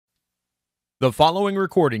The following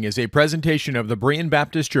recording is a presentation of the Berean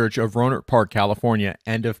Baptist Church of Rohnert Park, California,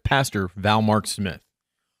 and of Pastor Val Mark Smith.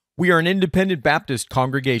 We are an independent Baptist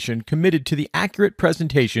congregation committed to the accurate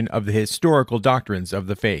presentation of the historical doctrines of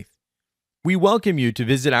the faith. We welcome you to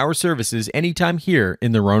visit our services anytime here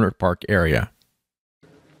in the Rohnert Park area.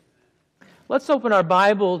 Let's open our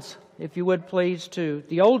Bibles, if you would please, to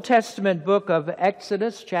the Old Testament book of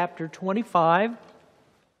Exodus, chapter 25.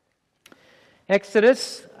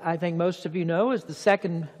 Exodus, I think most of you know, is the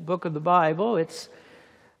second book of the Bible. It's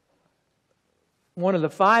one of the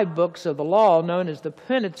 5 books of the law known as the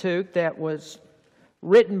Pentateuch that was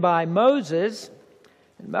written by Moses.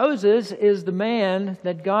 And Moses is the man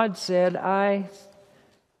that God said, I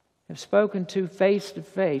have spoken to face.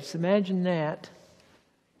 Imagine that.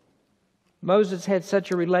 Moses had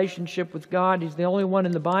such a relationship with God. He's the only one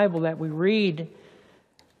in the Bible that we read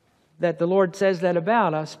that the Lord says that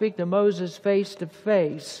about. I speak to Moses face to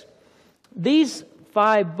face. These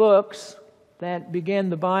 5 books that begin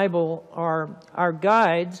the Bible are our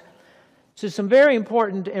guides to some very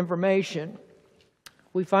important information.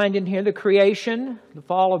 We find in here the creation, the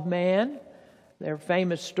fall of man. There are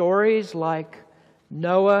famous stories like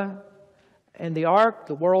Noah and the ark,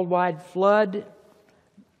 the worldwide flood.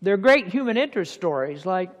 There are great human interest stories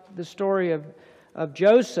like the story of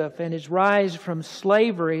Joseph and his rise from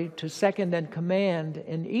slavery to second in command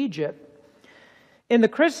in Egypt. In the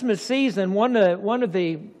Christmas season, one of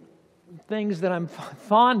the things that I'm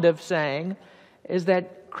fond of saying is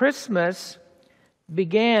that Christmas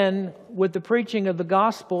began with the preaching of the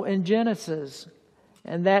gospel in Genesis,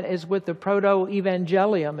 and that is with the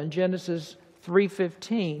proto-evangelium in Genesis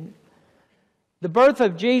 3:15. The birth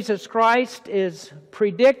of Jesus Christ is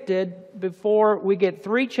predicted before we get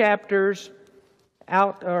 3 chapters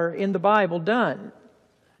out or in the Bible done.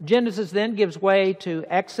 Genesis then gives way to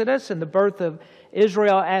Exodus and the birth of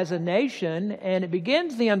Israel as a nation, and it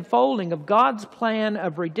begins the unfolding of God's plan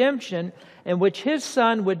of redemption in which His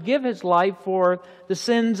Son would give His life for the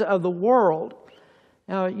sins of the world.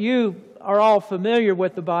 Now, you are all familiar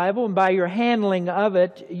with the Bible, and by your handling of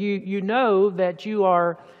it, you know that you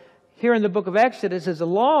are here in the book of Exodus is a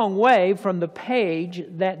long way from the page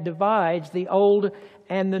that divides the Old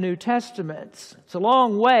and the New Testaments. It's a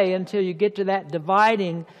long way until you get to that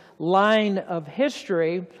dividing line of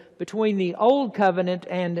history between the Old Covenant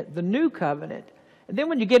and the New Covenant. And then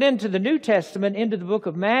when you get into the New Testament, into the book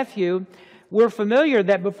of Matthew, we're familiar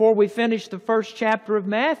that before we finish the first chapter of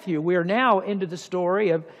Matthew, we are now into the story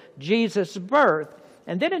of Jesus' birth.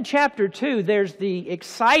 And then in chapter 2, there's the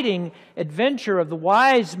exciting adventure of the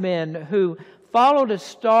wise men who followed a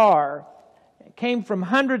star, came from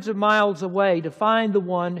hundreds of miles away to find the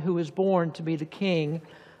one who was born to be the King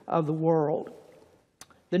of the world.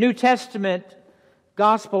 The New Testament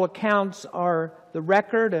gospel accounts are the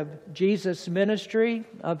record of Jesus' ministry,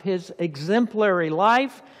 of His exemplary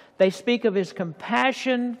life. They speak of His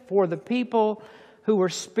compassion for the people who were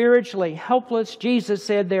spiritually helpless. Jesus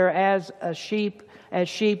said they're as sheep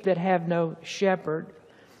that have no shepherd.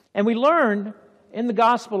 And we learn in the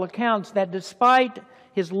gospel accounts that despite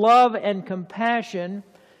His love and compassion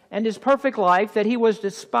and His perfect life, that He was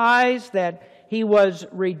despised, that He was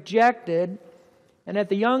rejected, and at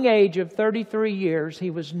the young age of 33 years, He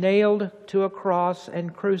was nailed to a cross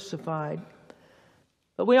and crucified.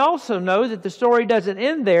 But we also know that the story doesn't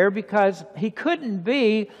end there, because He couldn't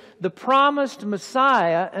be the promised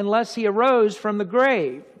Messiah unless He arose from the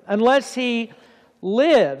grave, unless He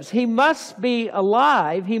lives. He must be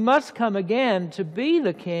alive. He must come again to be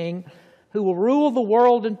the King who will rule the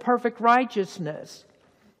world in perfect righteousness.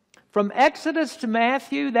 From Exodus to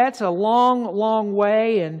Matthew, that's a long, long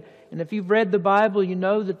way. And if you've read the Bible, you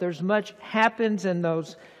know that there's much happens in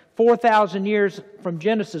those 4,000 years from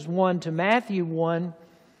Genesis 1 to Matthew 1.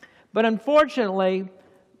 But unfortunately,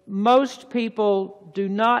 most people do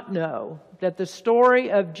not know that the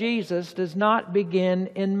story of Jesus does not begin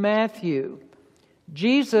in Matthew.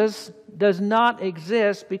 Jesus does not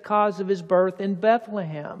exist because of His birth in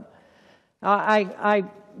Bethlehem. I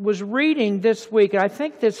was reading this week, and I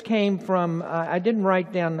think this came from, I didn't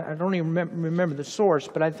write down, I don't even remember the source,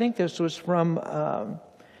 but I think this was from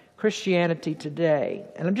Christianity Today.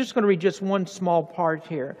 And I'm just going to read just one small part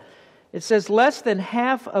here. It says, less than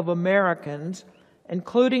half of Americans,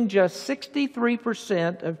 including just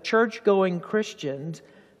 63% of church-going Christians,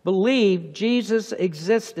 believe Jesus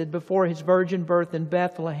existed before His virgin birth in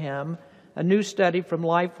Bethlehem, a new study from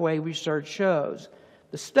Lifeway Research shows.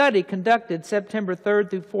 The study, conducted September 3rd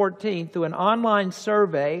through 14th through an online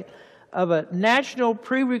survey of a national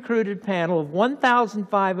pre-recruited panel of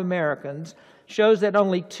 1,005 Americans, shows that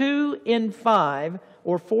only 2 in 5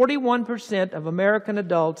 or 41% of American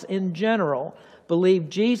adults in general, believe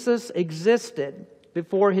Jesus existed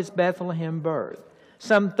before his Bethlehem birth.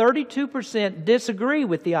 Some 32% disagree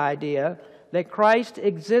with the idea that Christ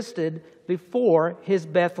existed before his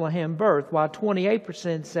Bethlehem birth, while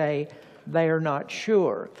 28% say they are not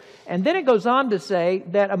sure. And then it goes on to say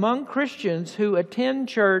that among Christians who attend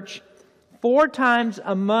church 4 times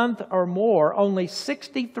a month or more, only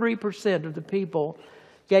 63% of the people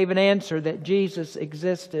gave an answer that Jesus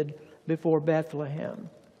existed before Bethlehem.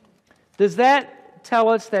 Does that tell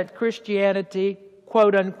us that Christianity,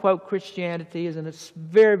 quote-unquote Christianity, is in a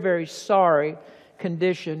very, very sorry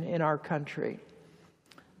condition in our country?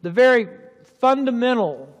 The very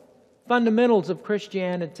fundamentals of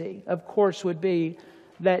Christianity, of course, would be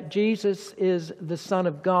that Jesus is the Son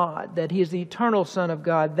of God, that He is the eternal Son of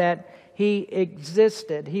God, that He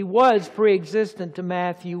existed. He was pre-existent to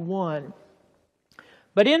Matthew 1.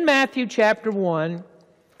 But in Matthew chapter 1,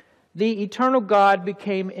 the eternal God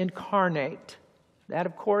became incarnate. That,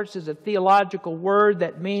 of course, is a theological word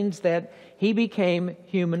that means that He became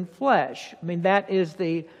human flesh. I mean, that is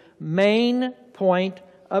the main point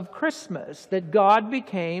of Christmas, that God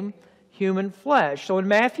became human flesh. So in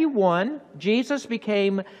Matthew 1, Jesus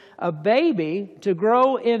became a baby to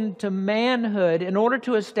grow into manhood in order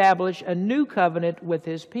to establish a new covenant with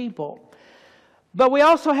His people. But we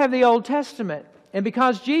also have the Old Testament. And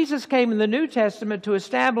because Jesus came in the New Testament to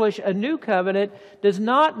establish a new covenant does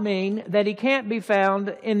not mean that He can't be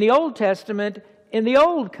found in the Old Testament in the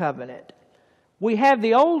Old Covenant. We have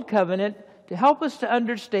the Old Covenant to help us to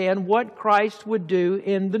understand what Christ would do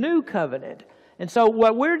in the New Covenant. And so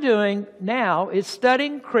what we're doing now is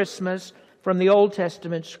studying Christmas from the Old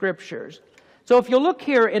Testament Scriptures. So if you look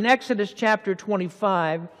here in Exodus chapter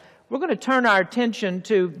 25, we're going to turn our attention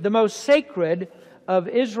to the most sacred of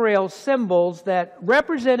Israel's symbols that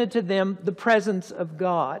represented to them the presence of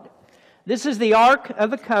God. This is the Ark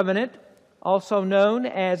of the Covenant, also known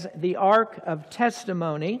as the Ark of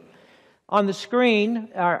Testimony. On the screen,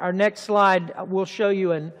 our next slide will show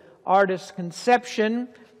you an artist's conception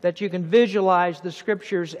that you can visualize the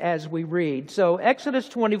Scriptures as we read. So Exodus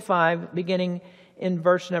 25, beginning in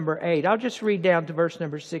verse number 8. I'll just read down to verse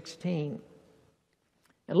number 16.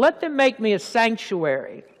 And let them make me a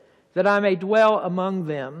sanctuary, that I may dwell among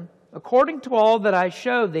them, according to all that I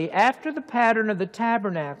show thee, after the pattern of the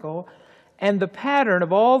tabernacle, and the pattern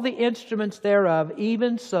of all the instruments thereof,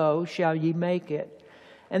 even so shall ye make it.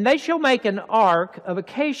 And they shall make an ark of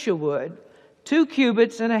acacia wood, 2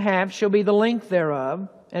 cubits and a half shall be the length thereof,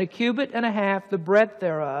 and 1 cubit and a half the breadth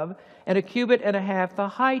thereof, and 1 cubit and a half the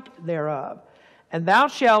height thereof. And thou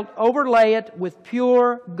shalt overlay it with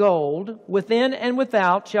pure gold, within and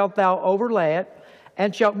without shalt thou overlay it,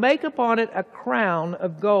 and shalt make upon it a crown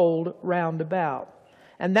of gold round about.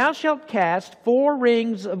 And thou shalt cast 4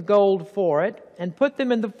 rings of gold for it, and put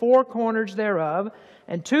them in the 4 corners thereof,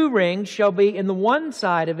 and 2 rings shall be in the one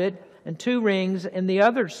side of it, and 2 rings in the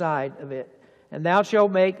other side of it. And thou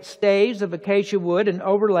shalt make staves of acacia wood, and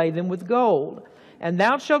overlay them with gold. And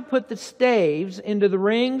thou shalt put the staves into the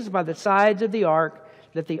rings by the sides of the ark,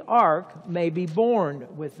 that the ark may be borne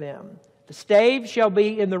with them. The staves shall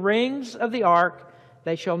be in the rings of the ark,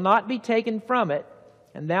 they shall not be taken from it.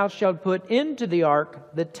 And thou shalt put into the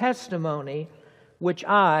ark the testimony which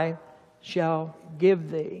I shall give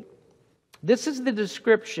thee. This is the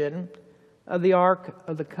description of the Ark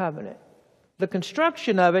of the Covenant. The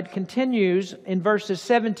construction of it continues in verses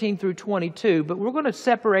 17 through 22, but we're going to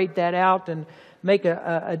separate that out and make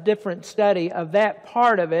a different study of that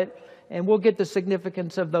part of it, and we'll get the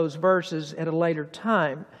significance of those verses at a later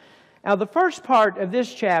time. Now, the first part of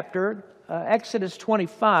this chapter, Exodus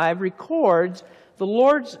 25, records the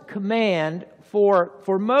Lord's command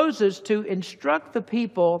for Moses to instruct the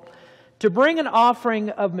people to bring an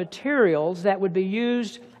offering of materials that would be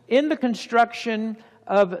used in the construction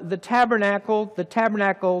of the tabernacle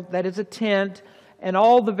that is a tent, and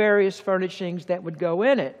all the various furnishings that would go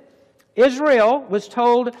in it. Israel was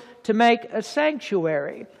told to make a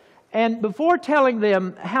sanctuary. And before telling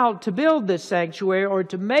them how to build this sanctuary or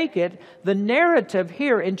to make it, the narrative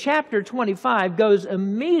here in chapter 25 goes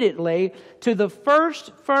immediately to the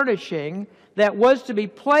first furnishing that was to be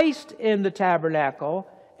placed in the tabernacle,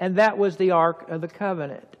 and that was the Ark of the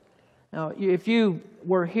Covenant. Now, if you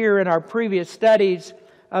were here in our previous studies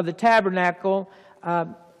of the tabernacle,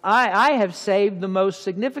 I have saved the most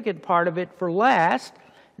significant part of it for last.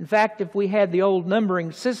 In fact, if we had the old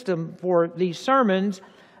numbering system for these sermons,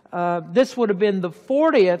 this would have been the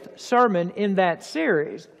 40th sermon in that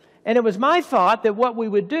series. And it was my thought that what we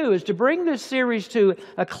would do is to bring this series to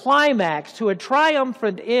a climax, to a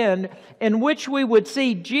triumphant end, in which we would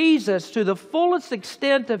see Jesus to the fullest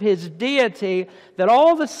extent of His deity that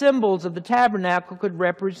all the symbols of the tabernacle could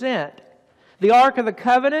represent. The Ark of the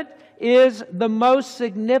Covenant is the most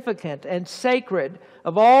significant and sacred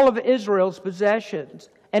of all of Israel's possessions.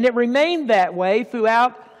 And it remained that way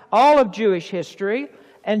throughout all of Jewish history.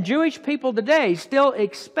 And Jewish people today still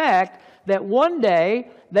expect that one day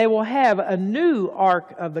they will have a new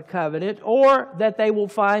Ark of the Covenant, or that they will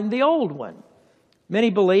find the old one. Many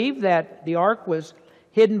believe that the Ark was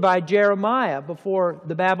hidden by Jeremiah before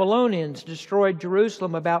the Babylonians destroyed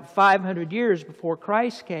Jerusalem about 500 years before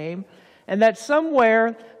Christ came, and that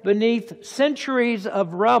somewhere beneath centuries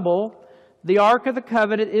of rubble, the Ark of the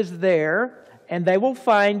Covenant is there, and they will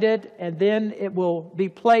find it, and then it will be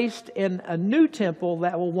placed in a new temple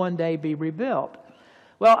that will one day be rebuilt.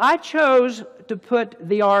 Well, I chose to put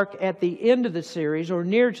the Ark at the end of the series, or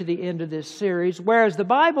near to the end of this series, whereas the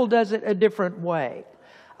Bible does it a different way.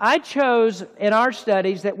 I chose in our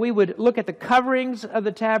studies that we would look at the coverings of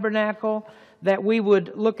the tabernacle, that we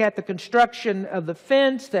would look at the construction of the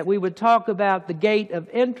fence, that we would talk about the gate of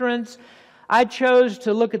entrance. I chose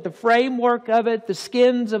to look at the framework of it, the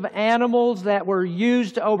skins of animals that were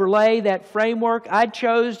used to overlay that framework. I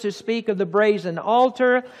chose to speak of the brazen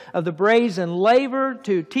altar, of the brazen laver,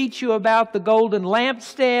 to teach you about the golden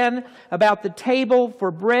lampstand, about the table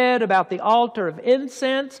for bread, about the altar of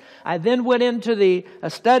incense. I then went into a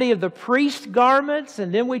study of the priest garments,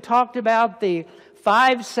 and then we talked about the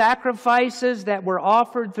 5 sacrifices that were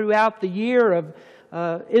offered throughout the year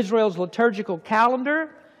of Israel's liturgical calendar.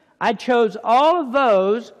 I chose all of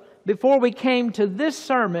those before we came to this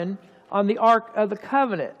sermon on the Ark of the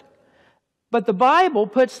Covenant. But the Bible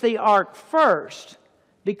puts the Ark first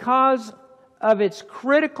because of its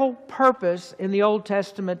critical purpose in the Old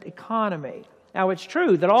Testament economy. Now, it's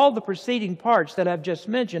true that all the preceding parts that I've just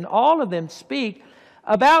mentioned, all of them speak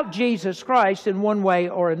about Jesus Christ in one way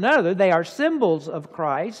or another. They are symbols of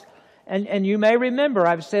Christ. And you may remember,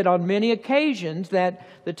 I've said on many occasions that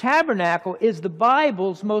the tabernacle is the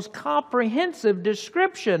Bible's most comprehensive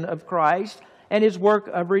description of Christ and His work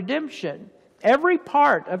of redemption. Every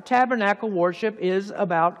part of tabernacle worship is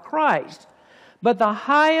about Christ. But the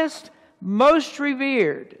highest, most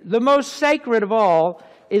revered, the most sacred of all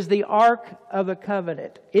is the Ark of the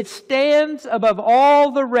Covenant. It stands above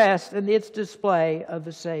all the rest in its display of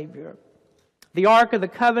the Savior. The Ark of the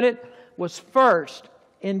Covenant was first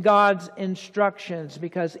in God's instructions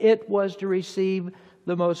because it was to receive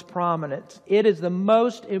the most prominence. It is the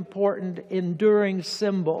most important, enduring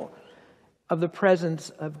symbol of the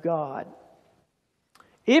presence of God.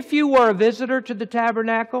 If you were a visitor to the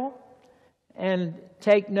tabernacle, and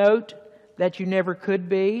take note that you never could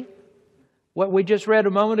be, what we just read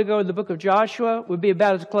a moment ago in the book of Joshua would be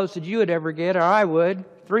about as close as you would ever get, or I would.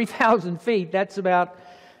 3,000 feet, that's about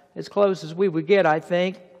as close as we would get, I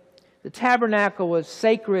think. The tabernacle was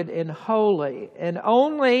sacred and holy, and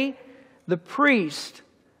only the priest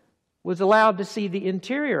was allowed to see the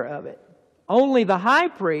interior of it. Only the high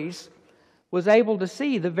priest was able to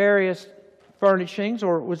see the various furnishings,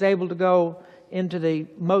 or was able to go into the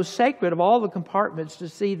most sacred of all the compartments to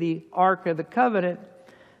see the Ark of the Covenant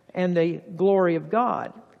and the glory of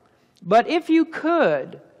God. But if you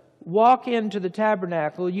could walk into the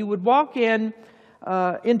tabernacle, you would walk into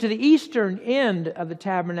the eastern end of the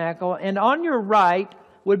tabernacle, and on your right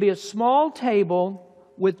would be a small table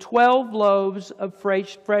with 12 loaves of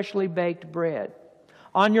freshly baked bread.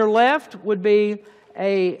 On your left would be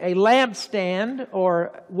a lampstand,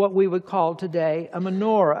 or what we would call today a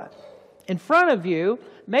menorah. In front of you,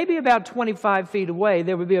 maybe about 25 feet away,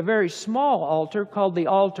 there would be a very small altar called the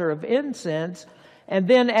altar of incense, and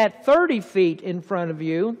then at 30 feet in front of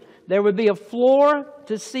you, there would be a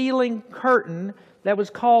floor-to-ceiling curtain that was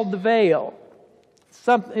called the veil.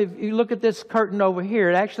 If you look at this curtain over here,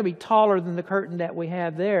 it'd actually be taller than the curtain that we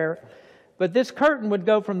have there. But this curtain would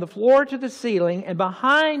go from the floor to the ceiling, and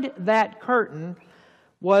behind that curtain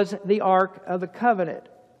was the Ark of the Covenant.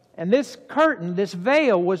 And this curtain, this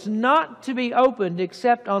veil, was not to be opened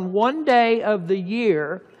except on one day of the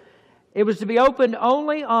year. It was to be opened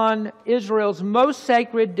only on Israel's most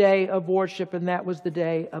sacred day of worship, and that was the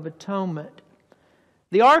Day of Atonement.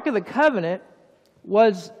 The Ark of the Covenant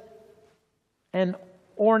was an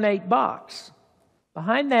ornate box.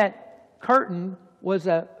 Behind that curtain was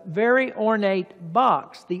a very ornate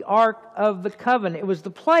box, the Ark of the Covenant. It was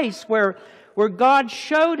the place where God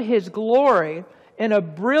showed His glory in a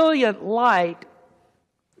brilliant light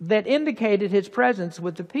that indicated His presence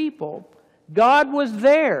with the people. God was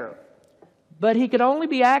there, but He could only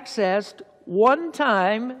be accessed one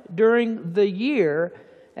time during the year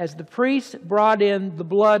as the priests brought in the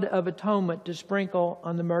blood of atonement to sprinkle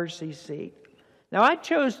on the mercy seat. Now, I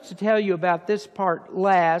chose to tell you about this part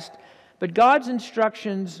last, but God's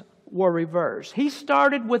instructions were reversed. He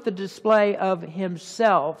started with the display of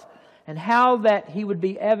Himself and how that He would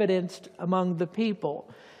be evidenced among the people.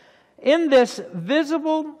 In this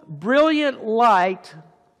visible, brilliant light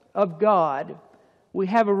of God, we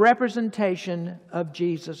have a representation of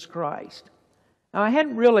Jesus Christ. Now, I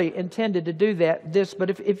hadn't really intended to do this, but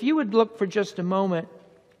if you would look for just a moment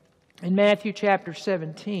in Matthew chapter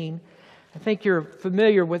 17, I think you're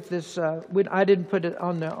familiar with this. I didn't put it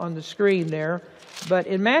on the screen there, but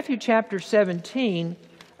in Matthew chapter 17,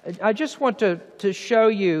 I just want to show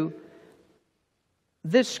you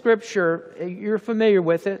this scripture. You're familiar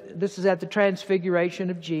with it. This is at the transfiguration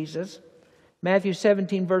of Jesus. Matthew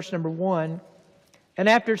 17, verse number 1. And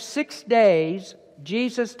after 6 days,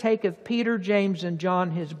 Jesus taketh Peter, James, and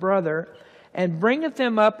John his brother, and bringeth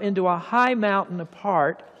them up into a high mountain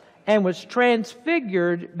apart, and was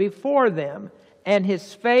transfigured before them. And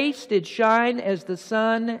his face did shine as the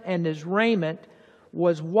sun, and his raiment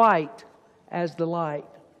was white as the light.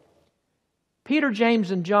 Peter,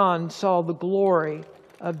 James, and John saw the glory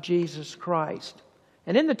of Jesus Christ.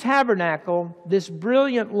 And in the tabernacle, this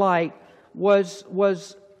brilliant light was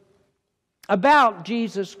about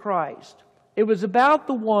Jesus Christ. It was about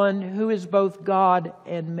the one who is both God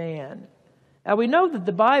and man. Now, we know that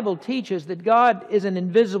the Bible teaches that God is an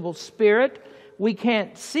invisible spirit. We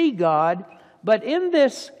can't see God, but in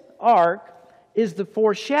this ark is the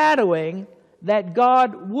foreshadowing that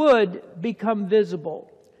God would become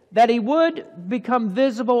visible, that He would become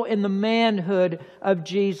visible in the manhood of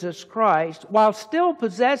Jesus Christ, while still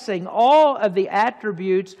possessing all of the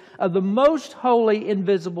attributes of the most holy,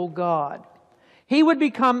 invisible God. He would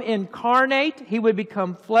become incarnate, He would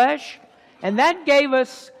become flesh, and that gave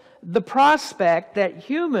us the prospect that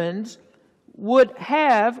humans could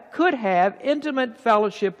have intimate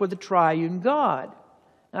fellowship with the triune God.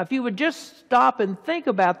 Now, if you would just stop and think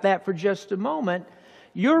about that for just a moment,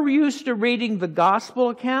 you're used to reading the gospel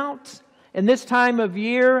accounts. In this time of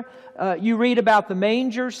year, you read about the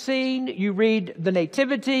manger scene, you read the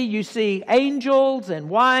nativity, you see angels and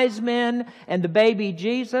wise men and the baby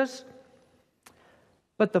Jesus.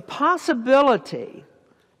 But the possibility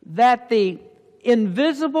that the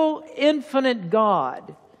invisible, infinite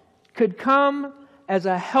God could come as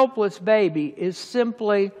a helpless baby is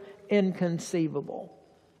simply inconceivable.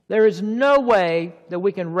 There is no way that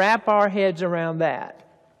we can wrap our heads around that.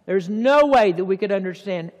 There's no way that we could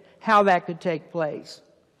understand how that could take place.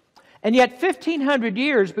 And yet 1,500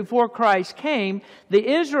 years before Christ came,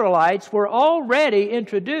 the Israelites were already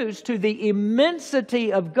introduced to the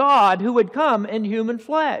immensity of God who would come in human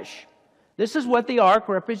flesh. This is what the ark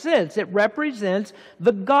represents. It represents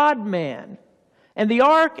the God-man. And the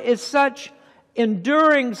ark is such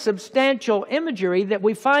enduring, substantial imagery that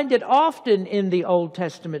we find it often in the Old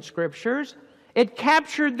Testament Scriptures. It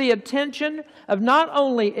captured the attention of not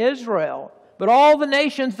only Israel, but all the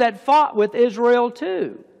nations that fought with Israel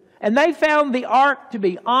too. And they found the ark to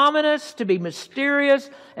be ominous, to be mysterious,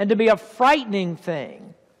 and to be a frightening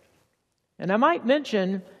thing. And I might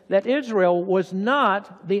mention that Israel was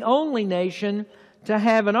not the only nation to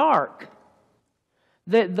have an ark.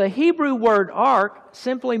 The Hebrew word ark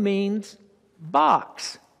simply means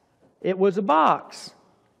box. It was a box.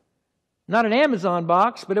 Not an Amazon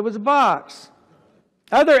box, but it was a box.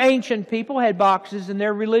 Other ancient people had boxes in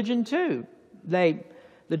their religion too. The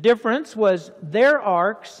difference was their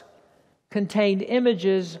arks contained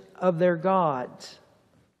images of their gods.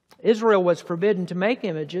 Israel was forbidden to make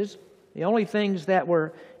images. The only things that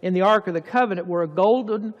were in the Ark of the Covenant were a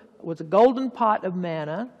golden pot of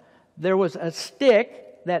manna. There was a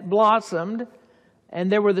stick that blossomed, and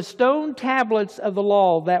there were the stone tablets of the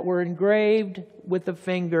law that were engraved with the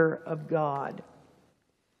finger of God.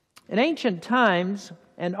 In ancient times,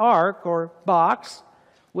 an ark or box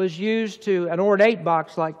was used to, an ornate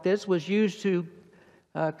box like this was used to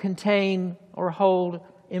contain or hold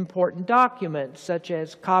important documents, such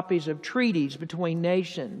as copies of treaties between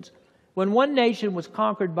nations. When one nation was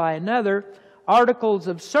conquered by another, articles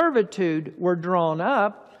of servitude were drawn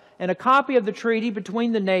up, and a copy of the treaty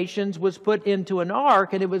between the nations was put into an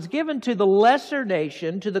ark, and it was given to the lesser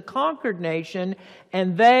nation, to the conquered nation,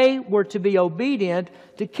 and they were to be obedient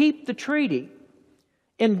to keep the treaty.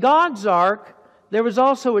 In God's ark, there was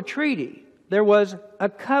also a treaty. There was a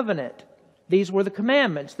covenant. These were the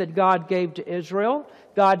commandments that God gave to Israel.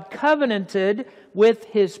 God covenanted with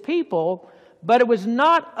His people, but it was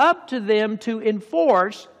not up to them to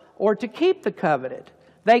enforce or to keep the covenant.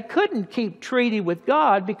 They couldn't keep treaty with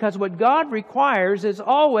God because what God requires is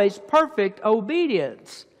always perfect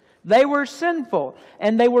obedience. They were sinful,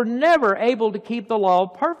 and they were never able to keep the law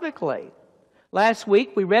perfectly. Last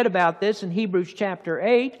week we read about this in Hebrews chapter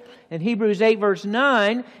 8. In Hebrews 8 verse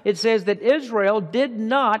 9, it says that Israel did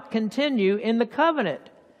not continue in the covenant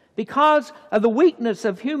because of the weakness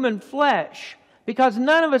of human flesh, because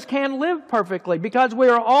none of us can live perfectly, because we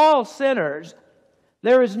are all sinners.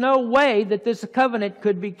 There is no way that this covenant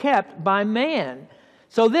could be kept by man.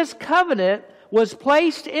 So this covenant was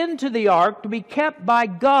placed into the ark to be kept by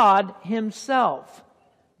God Himself.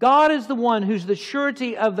 God is the one who's the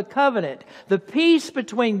surety of the covenant. The peace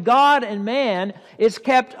between God and man is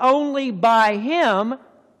kept only by Him,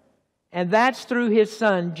 and that's through His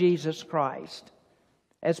Son, Jesus Christ.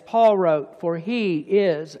 As Paul wrote, "For He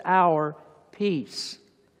is our peace."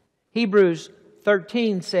 Hebrews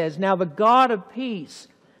 13 says, "Now the God of peace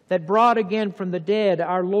that brought again from the dead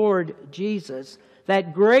our Lord Jesus,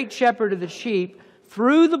 that great shepherd of the sheep,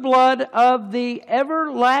 through the blood of the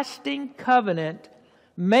everlasting covenant,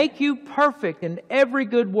 make you perfect in every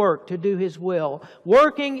good work to do His will,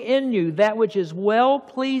 working in you that which is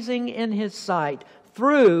well-pleasing in His sight,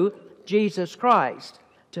 through Jesus Christ,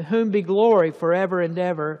 to whom be glory forever and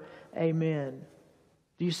ever. Amen."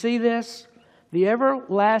 Do you see this? The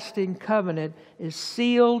everlasting covenant is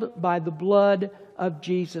sealed by the blood of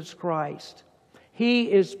Jesus Christ. He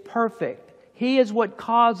is perfect. He is what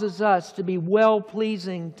causes us to be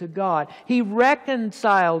well-pleasing to God. He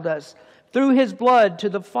reconciled us through His blood to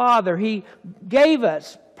the Father. He gave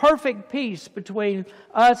us perfect peace between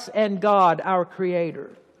us and God, our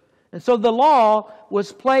Creator. And so the law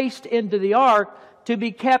was placed into the ark to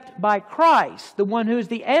be kept by Christ, the one who is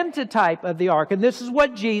the antitype of the ark. And this is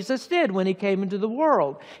what Jesus did when He came into the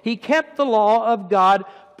world. He kept the law of God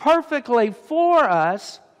perfectly for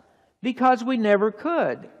us because we never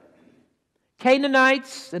could.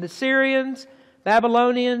 Canaanites and Assyrians,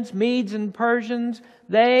 Babylonians, Medes and Persians,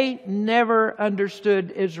 they never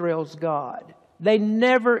understood Israel's God. They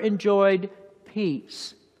never enjoyed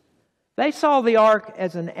peace. They saw the ark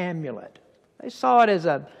as an amulet. They saw it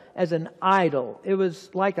as an idol. It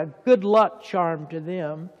was like a good luck charm to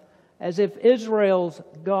them, as if Israel's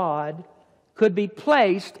God could be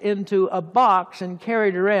placed into a box and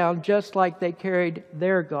carried around just like they carried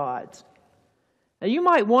their gods. Now you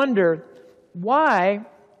might wonder, why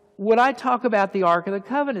would I talk about the Ark of the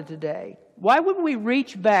Covenant today? Why would we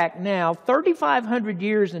reach back now 3,500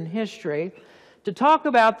 years in history to talk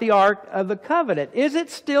about the Ark of the Covenant? Is it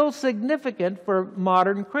still significant for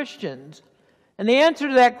modern Christians? And the answer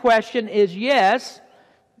to that question is yes,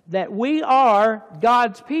 that we are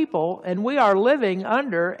God's people and we are living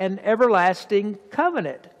under an everlasting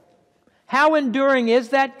covenant. How enduring is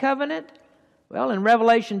that covenant? Well, in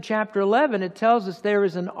Revelation chapter 11, it tells us there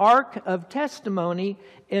is an ark of testimony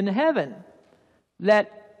in heaven. That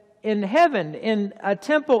in heaven, in a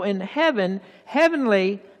temple in heaven,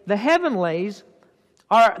 the heavenlies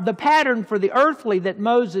are the pattern for the earthly that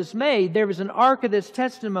Moses made. There was an ark of this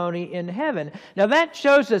testimony in heaven. Now that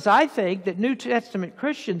shows us, I think, that New Testament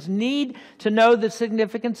Christians need to know the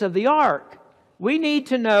significance of the ark. We need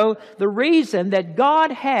to know the reason that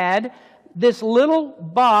God had this little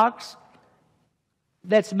box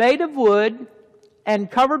that's made of wood and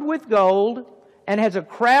covered with gold and has a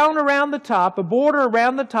crown around the top, a border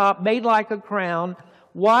around the top made like a crown.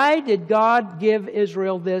 Why did God give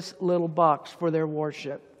Israel this little box for their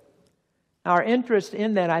worship? Our interest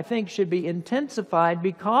in that, I think, should be intensified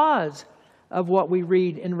because of what we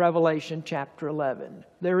read in Revelation chapter 11.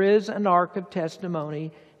 There is an ark of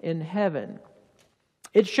testimony in heaven.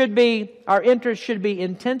 Our interest should be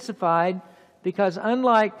intensified because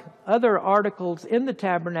unlike other articles in the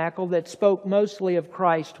tabernacle that spoke mostly of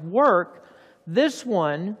Christ's work, this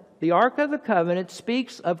one, the Ark of the Covenant,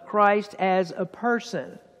 speaks of Christ as a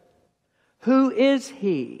person. Who is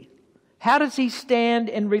He? How does He stand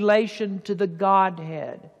in relation to the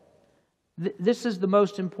Godhead? This is the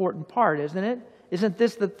most important part, isn't it? Isn't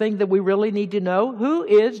this the thing that we really need to know? Who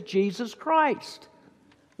is Jesus Christ?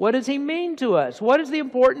 What does He mean to us? What is the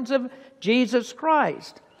importance of Jesus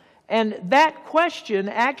Christ? And that question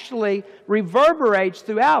actually reverberates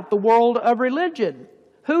throughout the world of religion.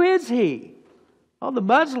 Who is He? Well, the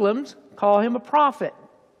Muslims call Him a prophet.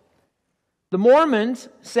 The Mormons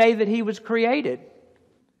say that He was created.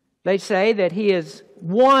 They say that He is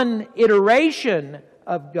one iteration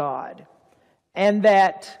of God, and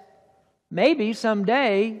that maybe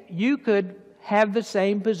someday you could have the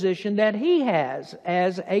same position that He has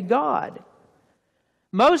as a God.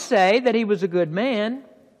 Most say that He was a good man,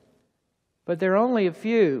 but there are only a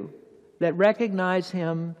few that recognize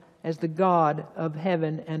Him as the God of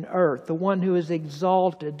heaven and earth, the one who is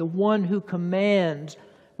exalted, the one who commands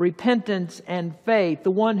repentance and faith,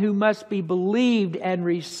 the one who must be believed and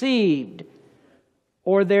received,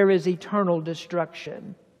 or there is eternal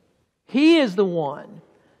destruction. He is the one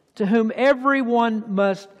to whom everyone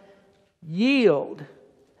must yield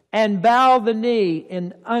and bow the knee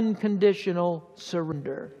in unconditional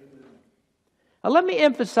surrender. Now, let me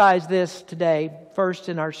emphasize this today, first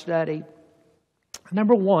in our study.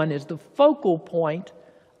 Number one is the focal point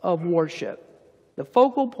of worship. The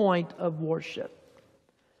focal point of worship.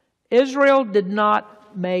 Israel did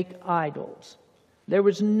not make idols. There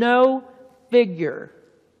was no figure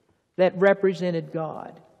that represented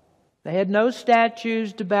God. They had no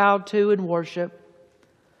statues to bow to and worship.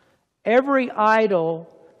 Every idol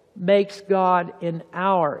makes God in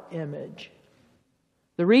our image.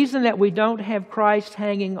 The reason that we don't have Christ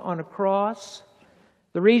hanging on a cross,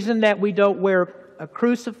 the reason that we don't wear a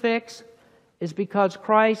crucifix, is because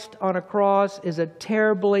Christ on a cross is a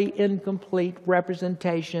terribly incomplete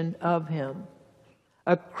representation of Him.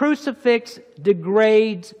 A crucifix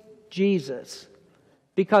degrades Jesus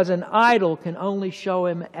because an idol can only show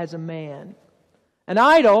Him as a man. An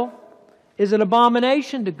idol is an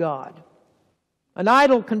abomination to God. An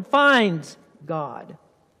idol confines God.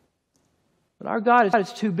 But our God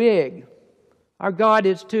is too big. Our God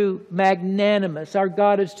is too magnanimous. Our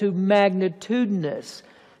God is too magnitudinous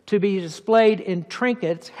to be displayed in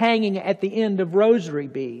trinkets hanging at the end of rosary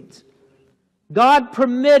beads. God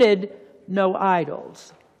permitted no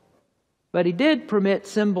idols, but He did permit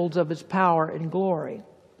symbols of His power and glory.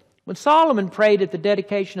 When Solomon prayed at the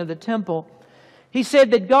dedication of the temple, he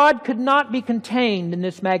said that God could not be contained in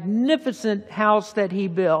this magnificent house that He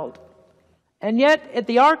built. And yet, at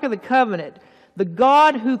the Ark of the Covenant, the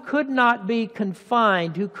God who could not be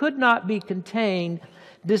confined, who could not be contained,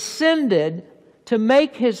 descended to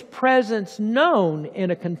make His presence known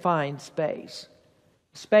in a confined space.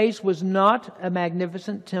 The space was not a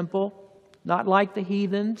magnificent temple, not like the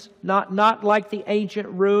heathens, not like the ancient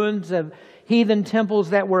ruins of heathen temples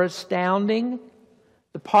that were astounding.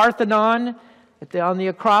 The Parthenon on the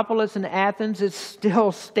Acropolis in Athens is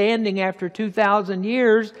still standing after 2,000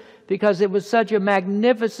 years because it was such a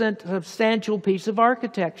magnificent, substantial piece of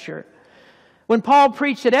architecture. When Paul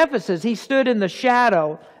preached at Ephesus, he stood in the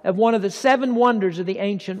shadow of one of the 7 wonders of the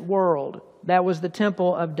ancient world. That was the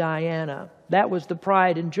temple of Diana. That was the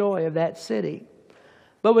pride and joy of that city.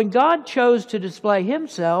 But when God chose to display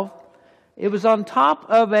Himself, it was on top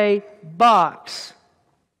of a box,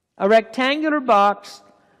 a rectangular box,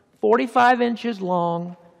 45 inches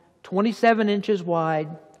long, 27 inches wide,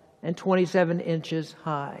 and 27 inches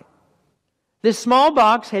high. This small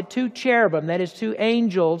box had 2 cherubim, that is 2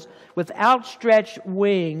 angels with outstretched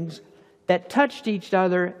wings that touched each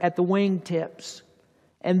other at the wingtips.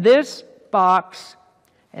 And this box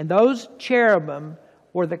and those cherubim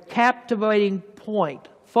were the captivating point,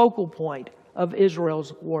 focal point of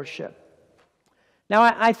Israel's worship. Now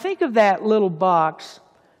I think of that little box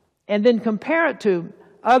and then compare it to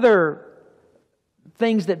other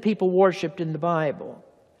things that people worshipped in the Bible.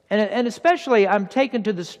 And especially I'm taken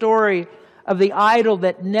to the story of the idol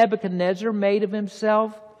that Nebuchadnezzar made of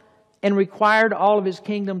himself and required all of his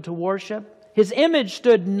kingdom to worship. His image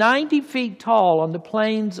stood 90 feet tall on the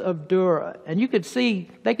plains of Dura, and they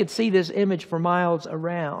could see this image for miles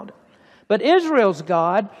around. But Israel's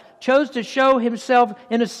God chose to show Himself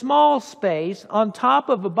in a small space on top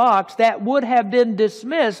of a box that would have been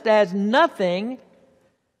dismissed as nothing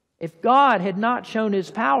if God had not shown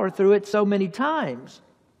His power through it so many times.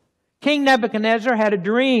 King Nebuchadnezzar had a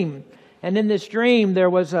dream, and in this dream there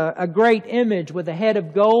was a great image with a head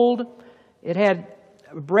of gold. It had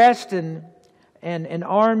a breast and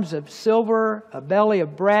arms of silver, a belly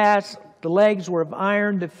of brass. The legs were of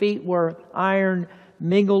iron, the feet were iron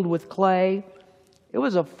mingled with clay. It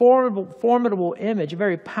was a formidable image, a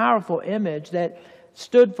very powerful image that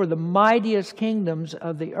stood for the mightiest kingdoms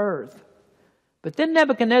of the earth. But then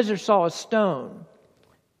Nebuchadnezzar saw a stone.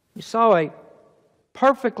 He saw a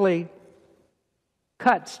perfectly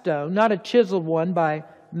cut stone, not a chiseled one by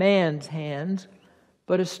man's hands,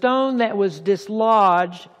 but a stone that was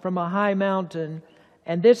dislodged from a high mountain,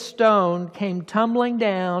 and this stone came tumbling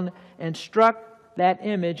down and struck that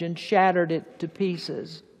image and shattered it to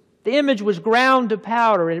pieces. The image was ground to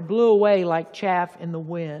powder, and it blew away like chaff in the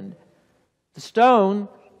wind. The stone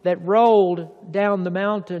that rolled down the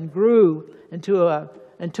mountain grew into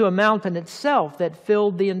a mountain itself that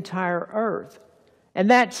filled the entire earth. And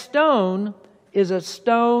that stone is a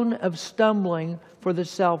stone of stumbling for the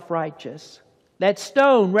self-righteous. That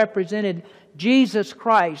stone represented Jesus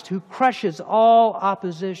Christ, who crushes all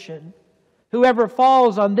opposition. Whoever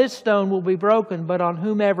falls on this stone will be broken, but on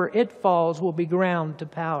whomever it falls will be ground to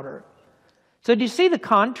powder. So do you see the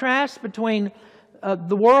contrast between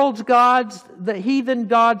the world's gods, the heathen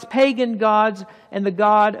gods, pagan gods, and the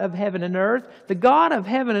God of heaven and earth? The God of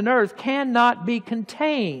heaven and earth cannot be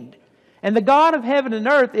contained. And the God of heaven and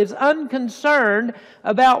earth is unconcerned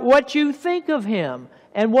about what you think of Him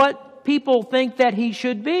and what people think that He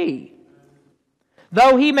should be.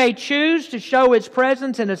 Though He may choose to show His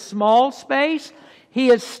presence in a small space, He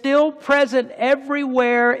is still present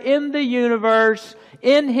everywhere in the universe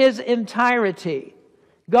in His entirety.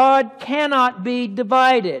 God cannot be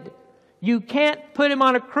divided. You can't put Him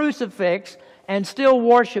on a crucifix and still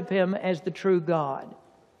worship Him as the true God.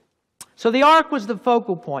 So the ark was the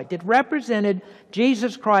focal point. It represented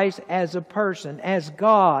Jesus Christ as a person, as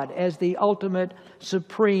God, as the ultimate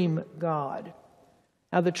supreme God.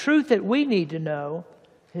 Now, the truth that we need to know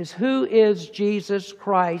is, who is Jesus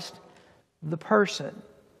Christ, the person?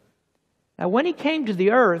 Now, when He came to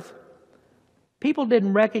the earth, people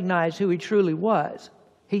didn't recognize who He truly was.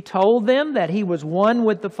 He told them that He was one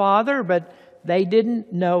with the Father, but they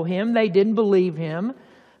didn't know Him. They didn't believe Him.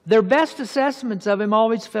 Their best assessments of Him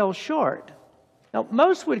always fell short. Now,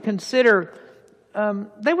 most would consider,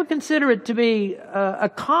 it to be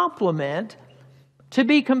a compliment to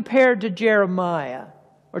be compared to Jeremiah,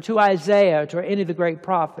 or to Isaiah, or to any of the great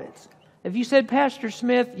prophets. If you said, Pastor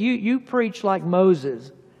Smith, you preach like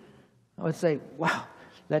Moses, I would say, wow,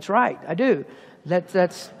 that's right, I do. That's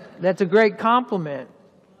a great compliment.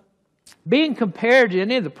 Being compared to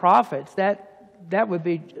any of the prophets, that would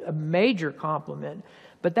be a major compliment.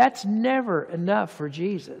 But that's never enough for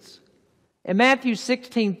Jesus. In Matthew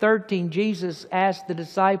 16:13, Jesus asked the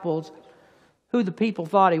disciples who the people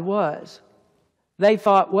thought He was. They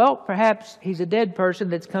thought, well, perhaps He's a dead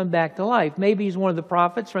person that's come back to life. Maybe He's one of the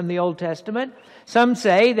prophets from the Old Testament. Some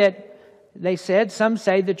say that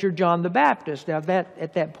you're John the Baptist. Now,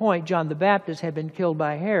 at that point, John the Baptist had been killed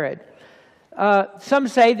by Herod. Some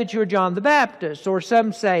say that you're John the Baptist, or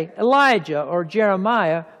some say Elijah or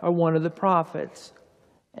Jeremiah or one of the prophets.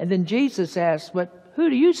 And then Jesus asked, but who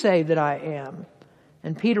do you say that I am?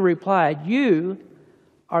 And Peter replied, you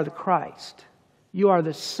are the Christ. You are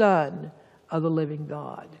the Son of the living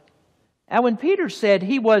God. And when Peter said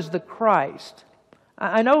He was the Christ,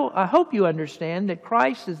 I hope you understand that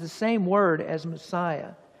Christ is the same word as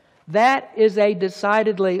Messiah. That is a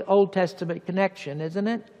decidedly Old Testament connection, isn't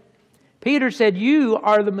it? Peter said, you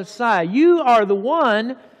are the Messiah. You are the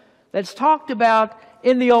one that's talked about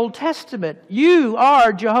in the Old Testament. You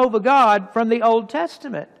are Jehovah God from the Old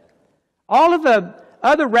Testament. All of the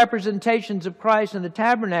other representations of Christ in the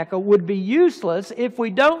tabernacle would be useless if we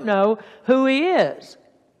don't know who He is.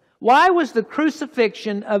 Why was the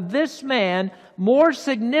crucifixion of this man more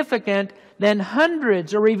significant than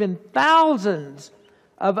hundreds or even thousands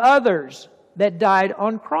of others that died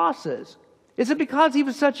on crosses? Is it because He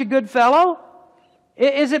was such a good fellow?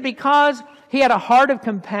 Is it because He had a heart of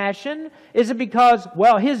compassion? Is it because,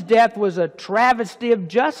 well, His death was a travesty of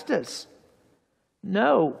justice?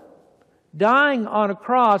 No. Dying on a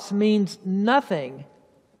cross means nothing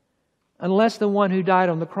unless the one who died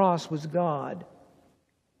on the cross was God.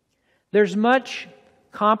 There's much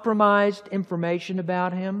compromised information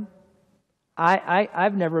about Him.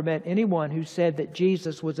 I've never met anyone who said that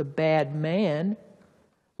Jesus was a bad man,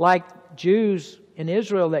 like Jews in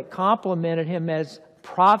Israel that complimented Him as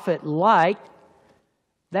prophet-like.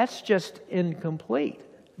 That's just incomplete.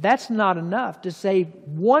 That's not enough to save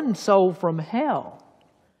one soul from hell.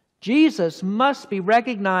 Jesus must be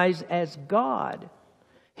recognized as God.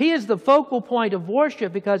 He is the focal point of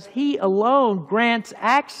worship because He alone grants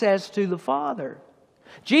access to the Father.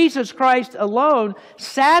 Jesus Christ alone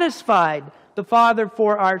satisfied the Father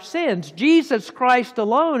for our sins. Jesus Christ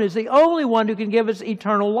alone is the only one who can give us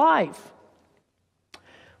eternal life.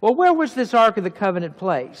 Well, where was this Ark of the Covenant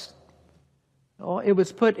placed? Oh, it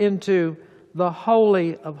was put into the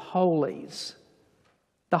Holy of Holies,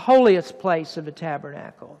 the holiest place of the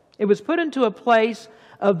tabernacle. It was put into a place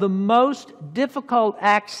of the most difficult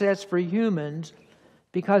access for humans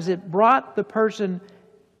because it brought the person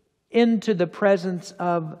into the presence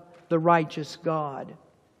of the righteous God.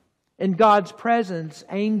 In God's presence,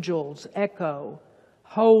 angels echo,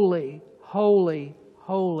 holy, holy,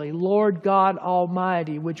 holy, Lord God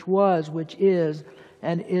Almighty, which was, which is,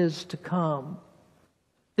 and is to come.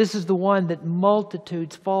 This is the one that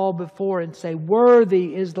multitudes fall before and say,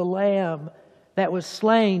 worthy is the Lamb that was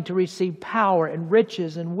slain to receive power and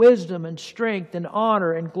riches and wisdom and strength and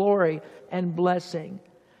honor and glory and blessing.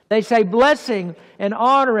 They say, blessing and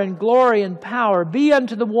honor and glory and power be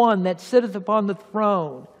unto the one that sitteth upon the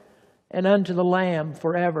throne and unto the Lamb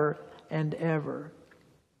forever and ever.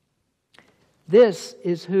 This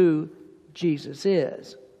is who Jesus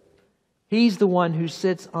is. He's the one who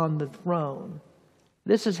sits on the throne.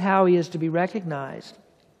 This is how He is to be recognized.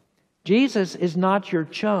 Jesus is not your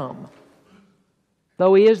chum.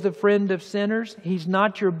 Though He is the friend of sinners, He's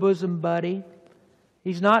not your bosom buddy.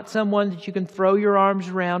 He's not someone that you can throw your arms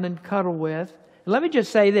around and cuddle with. Let me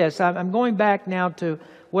just say this. I'm going back now to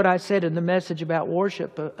what I said in the message about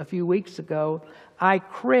worship a few weeks ago. I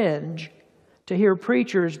cringe to hear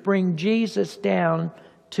preachers bring Jesus down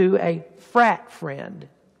to a frat friend.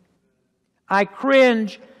 I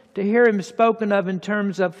cringe to hear Him spoken of in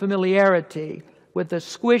terms of familiarity, with a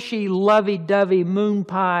squishy, lovey-dovey, moon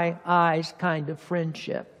pie eyes kind of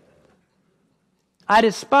friendship. I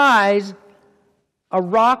despise a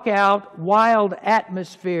rock-out, wild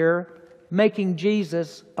atmosphere making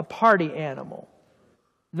Jesus a party animal.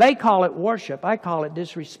 They call it worship. I call it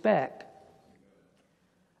disrespect.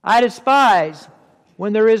 I despise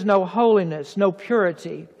when there is no holiness, no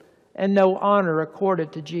purity, and no honor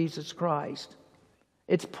accorded to Jesus Christ.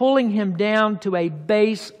 It's pulling Him down to a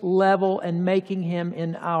base level and making Him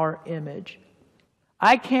in our image.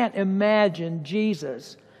 I can't imagine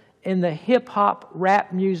Jesus in the hip-hop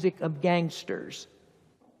rap music of gangsters.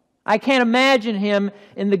 I can't imagine Him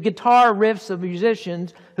in the guitar riffs of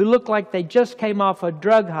musicians who look like they just came off a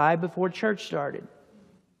drug high before church started.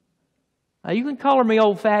 Now, you can call me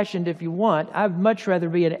old-fashioned if you want. I'd much rather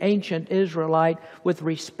be an ancient Israelite with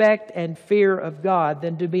respect and fear of God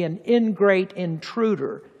than to be an ingrate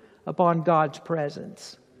intruder upon God's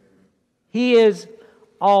presence. He is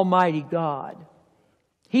Almighty God.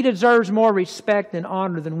 He deserves more respect and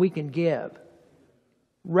honor than we can give.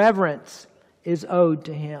 Reverence is owed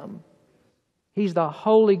to Him. He's the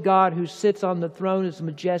holy God who sits on the throne as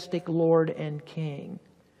majestic Lord and King.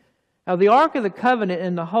 Now, the Ark of the Covenant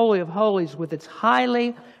in the Holy of Holies, with its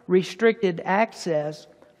highly restricted access,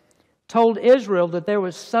 told Israel that there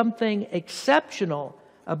was something exceptional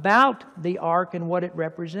about the Ark and what it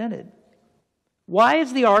represented. Why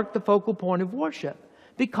is the Ark the focal point of worship?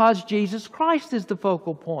 Because Jesus Christ is the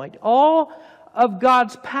focal point. All of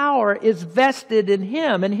God's power is vested in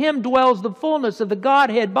Him. In Him dwells the fullness of the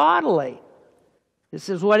Godhead bodily. This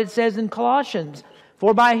is what it says in Colossians.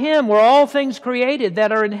 For by Him were all things created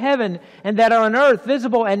that are in heaven and that are on earth,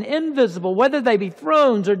 visible and invisible, whether they be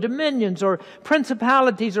thrones or dominions or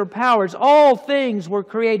principalities or powers. All things were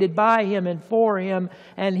created by Him and for Him,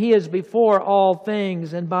 and He is before all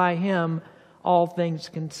things, and by Him all things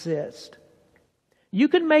consist. You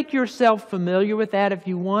can make yourself familiar with that if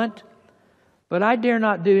you want, but I dare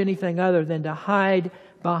not do anything other than to hide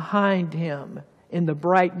behind Him in the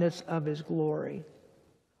brightness of His glory.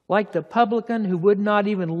 Like the publican who would not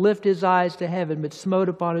even lift his eyes to heaven, but smote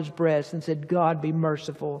upon his breast and said, God, be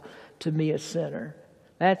merciful to me, a sinner.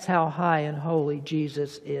 That's how high and holy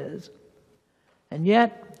Jesus is. And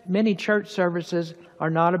yet, many church services are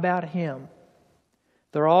not about Him.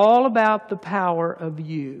 They're all about the power of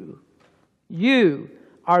you. You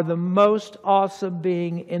are the most awesome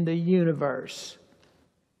being in the universe.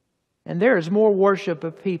 And there is more worship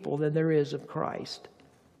of people than there is of Christ.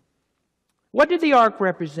 What did the ark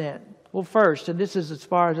represent? Well, first, and this is as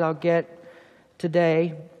far as I'll get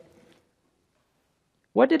today,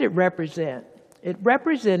 what did it represent? It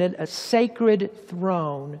represented a sacred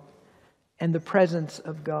throne and the presence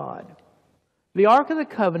of God. The Ark of the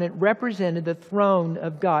Covenant represented the throne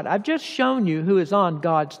of God. I've just shown you who is on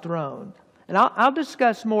God's throne. And I'll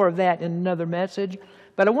discuss more of that in another message.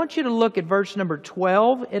 But I want you to look at verse number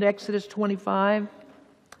 12 in Exodus 25.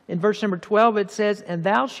 In verse number 12 it says, And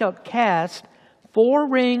thou shalt cast 4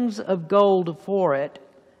 rings of gold for it,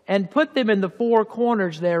 and put them in the 4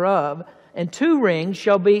 corners thereof, and 2 rings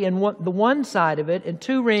shall be in the one side of it, and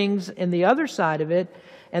 2 rings in the other side of it.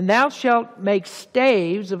 And thou shalt make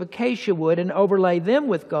staves of acacia wood, and overlay them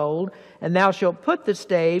with gold, and thou shalt put the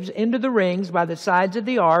staves into the rings by the sides of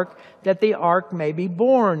the ark, that the ark may be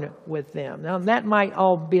borne with them. Now that might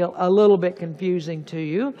all be a little bit confusing to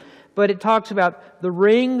you, but it talks about the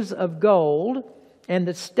rings of gold and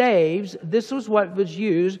the staves. This was what was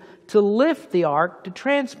used to lift the ark, to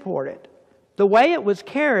transport it. The way it was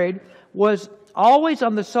carried was always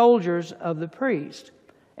on the shoulders of the priest.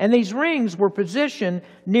 And these rings were positioned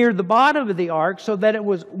near the bottom of the ark so that it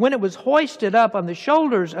was, when it was hoisted up on the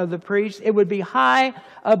shoulders of the priests, it would be high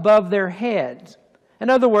above their heads. In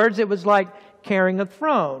other words, it was like carrying a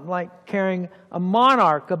throne, like carrying a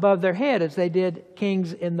monarch above their head, as they did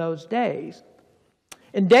kings in those days.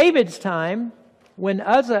 In David's time, when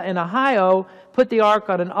Uzzah and Ahio put the ark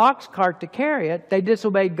on an ox cart to carry it, they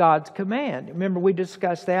disobeyed God's command. Remember, we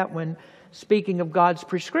discussed that when speaking of God's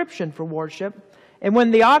prescription for worship. And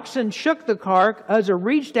when the oxen shook the ark, Uzzah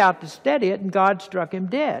reached out to steady it, and God struck him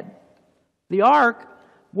dead. The ark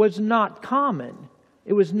was not common.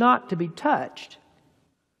 It was not to be touched.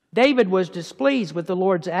 David was displeased with the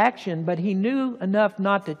Lord's action, but he knew enough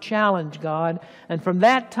not to challenge God. And from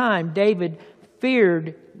that time, David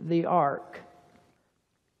feared the ark.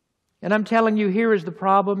 And I'm telling you, here is the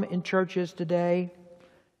problem in churches today.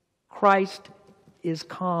 Christ is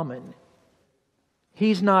common.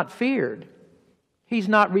 He's not feared. He's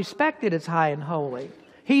not respected as high and holy.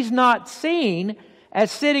 He's not seen as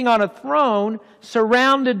sitting on a throne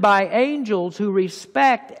surrounded by angels who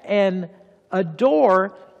respect and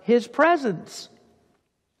adore His presence.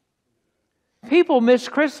 People miss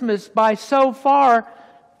Christmas by so far.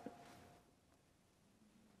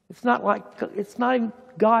 It's not even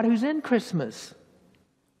God who's in Christmas.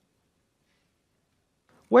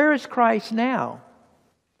 Where is Christ now?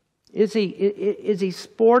 Is he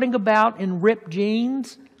sporting about in ripped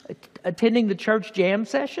jeans, attending the church jam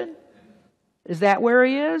session? Is that where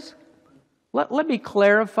He is? Let me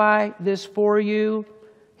clarify this for you.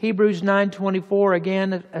 Hebrews 9:24,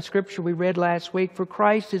 again, a scripture we read last week. For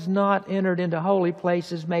Christ is not entered into holy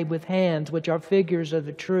places made with hands, which are figures of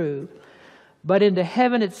the true, but into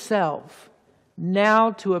heaven itself,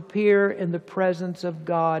 now to appear in the presence of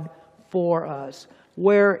God for us.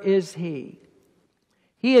 Where is He?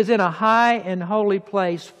 He is in a high and holy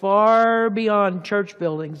place far beyond church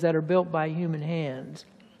buildings that are built by human hands.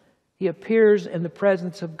 He appears in the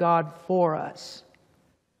presence of God for us.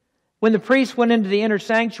 When the priest went into the inner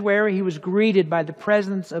sanctuary, he was greeted by the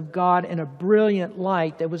presence of God in a brilliant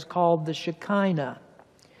light that was called the Shekinah.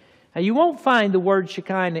 Now, you won't find the word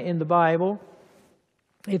Shekinah in the Bible.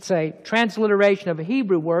 It's a transliteration of a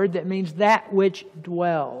Hebrew word that means that which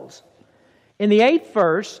dwells. In the 8th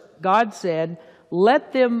verse, God said,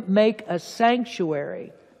 "Let them make a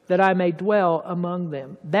sanctuary that I may dwell among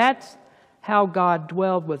them." That's how God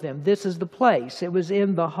dwelled with them. This is the place. It was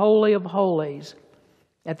in the Holy of Holies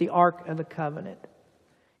at the Ark of the Covenant.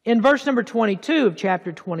 In verse number 22 of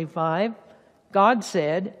chapter 25, God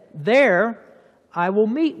said, "There I will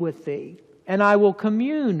meet with thee, and I will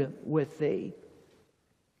commune with thee."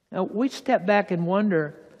 Now, we step back and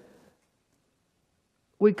wonder,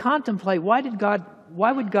 we contemplate, why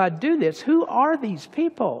would God do this? Who are these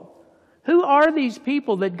people? Who are these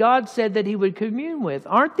people that God said that He would commune with?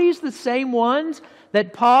 Aren't these the same ones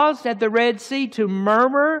that paused at the Red Sea to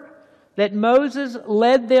murmur that Moses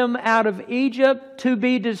led them out of Egypt to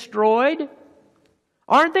be destroyed?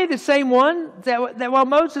 Aren't they the same ones that while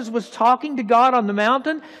Moses was talking to God on the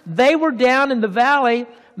mountain, they were down in the valley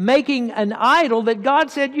making an idol that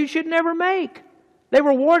God said you should never make? They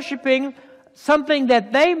were worshiping something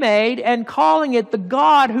that they made and calling it the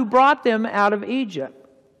God who brought them out of Egypt.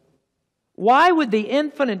 Why would the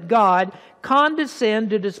infinite God condescend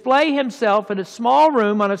to display Himself in a small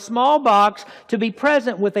room on a small box to be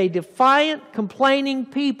present with a defiant, complaining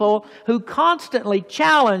people who constantly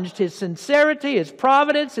challenged His sincerity, His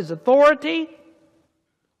providence, His authority?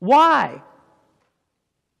 Why?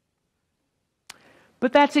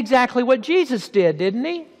 But that's exactly what Jesus did, didn't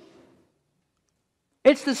He?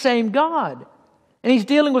 It's the same God. And He's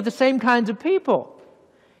dealing with the same kinds of people.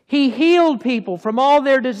 He healed people from all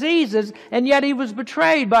their diseases, and yet He was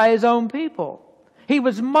betrayed by His own people. He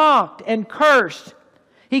was mocked and cursed.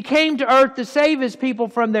 He came to earth to save His people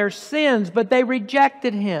from their sins, but they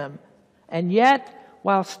rejected Him. And yet,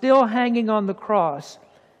 while still hanging on the cross,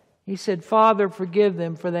 He said, "Father, forgive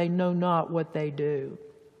them, for they know not what they do."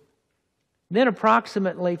 Then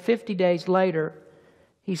approximately 50 days later,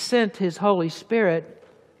 He sent His Holy Spirit,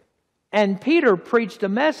 and Peter preached a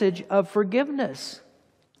message of forgiveness.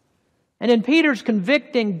 And in Peter's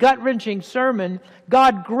convicting, gut-wrenching sermon,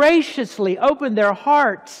 God graciously opened their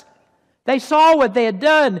hearts. They saw what they had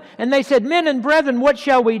done, and they said, "Men and brethren, what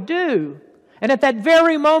shall we do?" And at that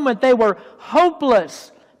very moment, they were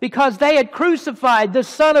hopeless because they had crucified the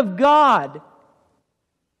Son of God.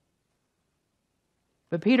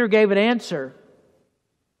 But Peter gave an answer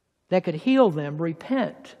that could heal them.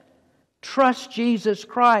 Repent. Trust Jesus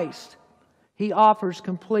Christ. He offers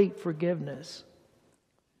complete forgiveness.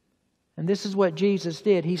 And this is what Jesus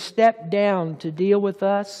did. He stepped down to deal with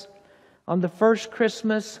us. On the first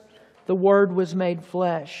Christmas, the Word was made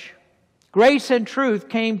flesh. Grace and truth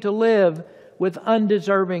came to live with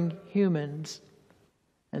undeserving humans.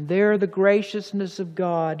 And there the graciousness of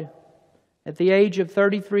God at the age of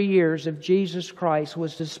 33 years of Jesus Christ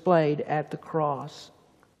was displayed at the cross.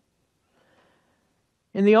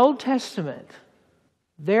 In the Old Testament,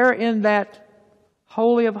 there in that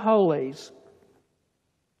Holy of Holies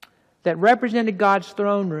that represented God's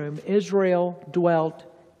throne room, Israel dwelt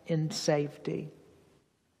in safety.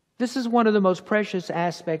 This is one of the most precious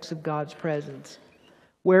aspects of God's presence.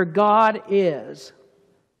 Where God is,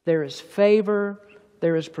 there is favor,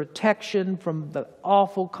 there is protection from the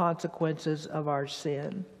awful consequences of our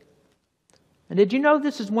sin. And did you know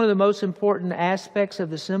this is one of the most important aspects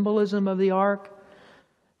of the symbolism of the ark?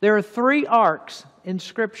 There are 3 arks in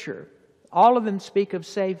Scripture. All of them speak of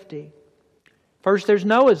safety. First, there's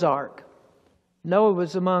Noah's ark. Noah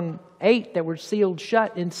was among 8 that were sealed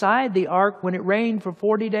shut inside the ark when it rained for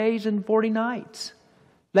 40 days and 40 nights.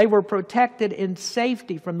 They were protected in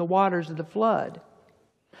safety from the waters of the flood.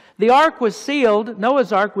 The ark was sealed,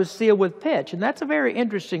 Noah's ark was sealed with pitch. And that's a very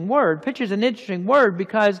interesting word. Pitch is an interesting word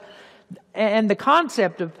because, and the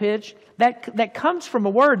concept of pitch, that comes from a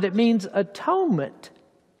word that means atonement.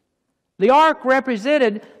 The ark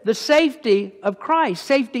represented the safety of Christ,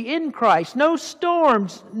 safety in Christ. No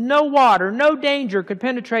storms, no water, no danger could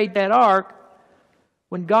penetrate that ark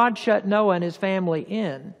when God shut Noah and his family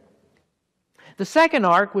in. The second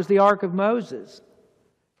ark was the ark of Moses.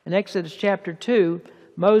 In Exodus chapter 2,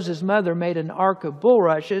 Moses' mother made an ark of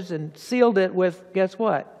bulrushes and sealed it with, guess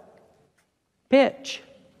what? Pitch.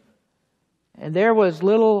 And there was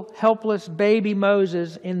little helpless baby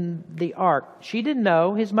Moses in the ark. She didn't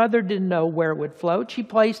know, his mother didn't know where it would float. She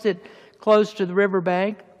placed it close to the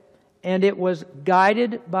riverbank, and it was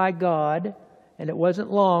guided by God. And it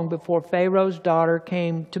wasn't long before Pharaoh's daughter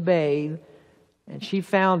came to bathe, and she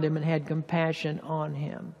found him and had compassion on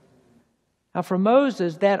him. Now for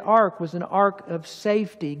Moses, that ark was an ark of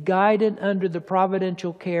safety, guided under the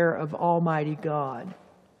providential care of Almighty God.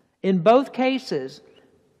 In both cases,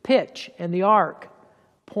 pitch and the ark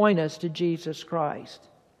point us to Jesus Christ.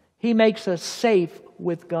 He makes us safe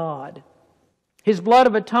with God. His blood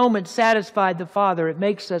of atonement satisfied the Father. It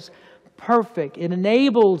makes us perfect. It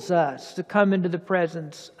enables us to come into the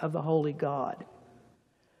presence of the Holy God.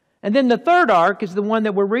 And then the third ark is the one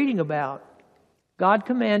that we're reading about. God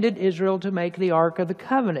commanded Israel to make the Ark of the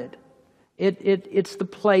Covenant. It's the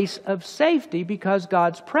place of safety because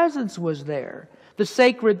God's presence was there. The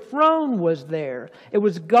sacred throne was there. It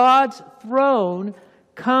was God's throne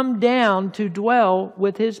come down to dwell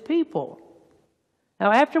with His people.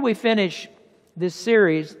 Now, after we finish this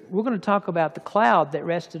series, we're going to talk about the cloud that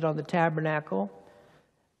rested on the tabernacle.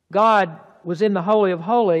 God was in the Holy of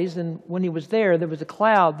Holies, and when He was there was a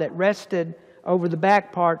cloud that rested over the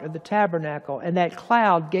back part of the tabernacle, and that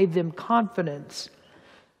cloud gave them confidence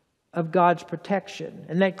of God's protection.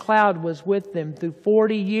 And that cloud was with them through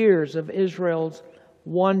 40 years of Israel's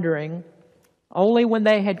wandering. Only when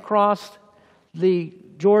they had crossed the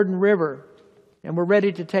Jordan River and were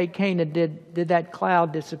ready to take Canaan did that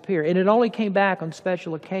cloud disappear. And it only came back on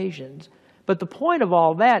special occasions. But the point of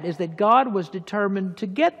all that is that God was determined to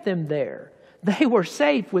get them there. They were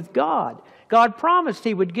safe with God. God promised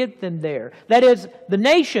He would get them there. That is, the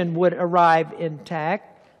nation would arrive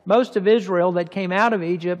intact. Most of Israel that came out of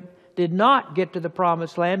Egypt did not get to the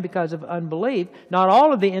promised land because of unbelief. Not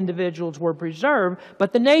all of the individuals were preserved,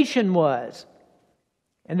 but the nation was.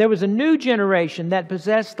 And there was a new generation that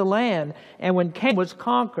possessed the land. And when Canaan was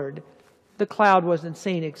conquered, the cloud wasn't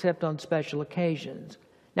seen except on special occasions.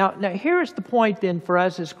 Now here's the point then for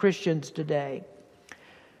us as Christians today.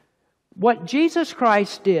 What Jesus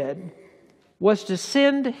Christ did was to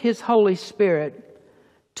send His Holy Spirit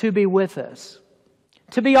to be with us,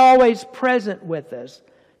 to be always present with us,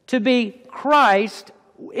 to be Christ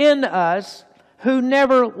in us who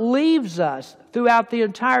never leaves us throughout the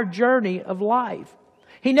entire journey of life.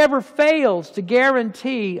 He never fails to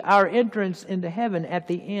guarantee our entrance into heaven at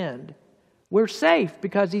the end. We're safe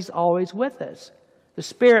because He's always with us. The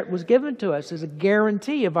Spirit was given to us as a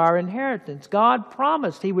guarantee of our inheritance. God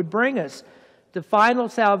promised He would bring us to final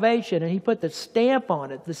salvation, and He put the stamp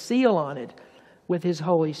on it, the seal on it, with His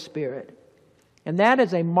Holy Spirit. And that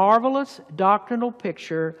is a marvelous doctrinal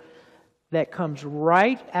picture that comes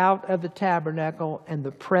right out of the tabernacle and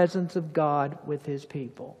the presence of God with His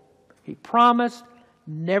people. He promised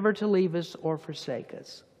never to leave us or forsake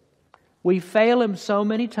us. We fail Him so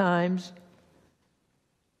many times,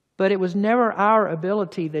 but it was never our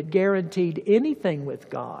ability that guaranteed anything with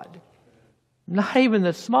God. Not even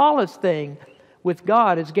the smallest thing with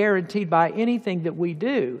God is guaranteed by anything that we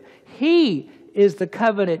do. He is the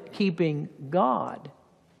covenant-keeping God.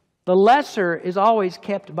 The lesser is always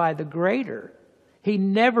kept by the greater. He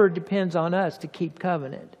never depends on us to keep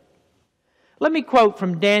covenant. Let me quote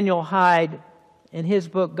from Daniel Hyde in his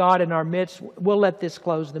book, God in Our Midst. We'll let this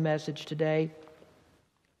close the message today.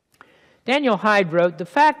 Daniel Hyde wrote, "The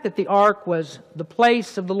fact that the ark was the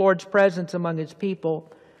place of the Lord's presence among His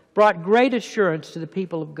people brought great assurance to the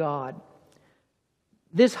people of God.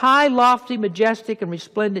 This high, lofty, majestic, and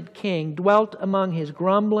resplendent king dwelt among his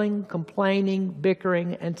grumbling, complaining,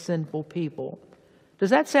 bickering, and sinful people. Does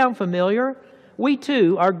that sound familiar? We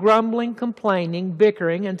too are grumbling, complaining,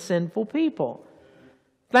 bickering, and sinful people.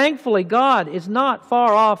 Thankfully, God is not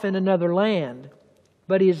far off in another land,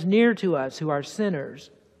 but He is near to us who are sinners.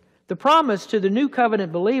 The promise to the New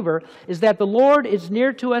Covenant believer is that the Lord is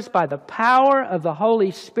near to us by the power of the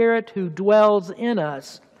Holy Spirit who dwells in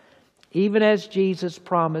us, even as Jesus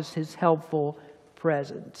promised His helpful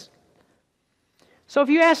presence. So if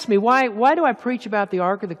you ask me, why do I preach about the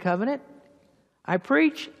Ark of the Covenant? I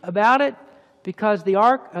preach about it because the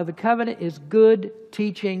Ark of the Covenant is good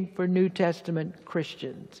teaching for New Testament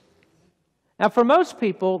Christians. Now, for most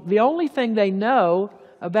people, the only thing they know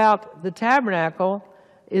about the tabernacle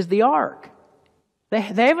is the Ark. They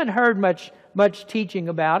haven't heard much teaching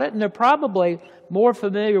about it, and they're probably more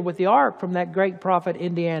familiar with the Ark from that great prophet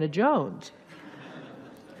Indiana Jones.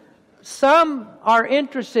 Some are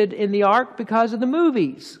interested in the Ark because of the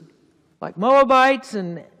movies, like Moabites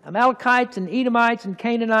and Amalekites and Edomites and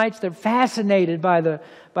Canaanites. They're fascinated by the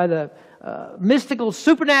mystical,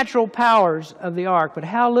 supernatural powers of the Ark. But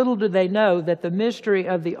how little do they know that the mystery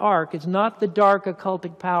of the Ark is not the dark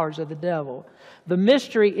occultic powers of the devil. The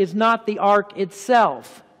mystery is not the Ark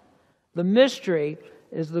itself. The mystery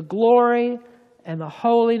is the glory and the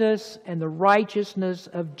holiness and the righteousness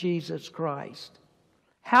of Jesus Christ.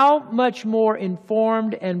 How much more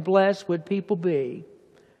informed and blessed would people be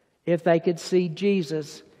if they could see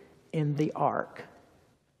Jesus in the Ark?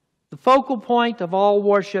 The focal point of all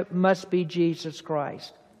worship must be Jesus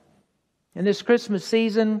Christ. In this Christmas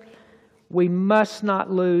season, we must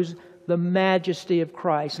not lose the majesty of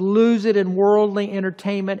Christ, lose it in worldly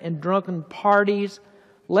entertainment and drunken parties.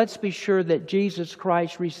 Let's be sure that Jesus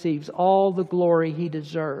Christ receives all the glory He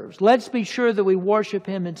deserves. Let's be sure that we worship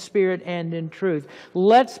Him in spirit and in truth.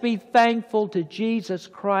 Let's be thankful to Jesus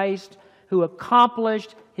Christ, who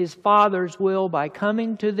accomplished His Father's will by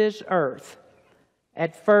coming to this earth,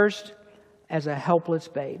 at first as a helpless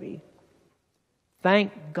baby.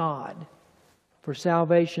 Thank God for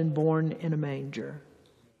salvation born in a manger.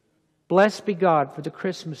 Blessed be God for the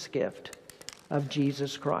Christmas gift of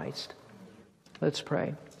Jesus Christ. Let's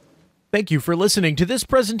pray. Thank you for listening to this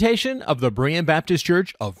presentation of the Berean Baptist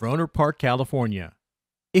Church of Rohnert Park, California.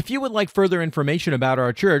 If you would like further information about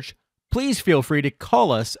our church, please feel free to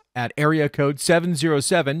call us at area code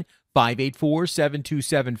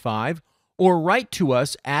 707-584-7275 or write to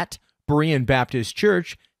us at Berean Baptist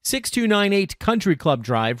Church, 6298 Country Club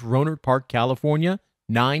Drive, Rohnert Park, California,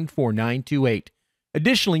 94928.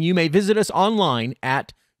 Additionally, you may visit us online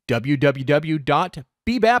at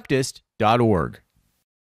www.bbaptist.org.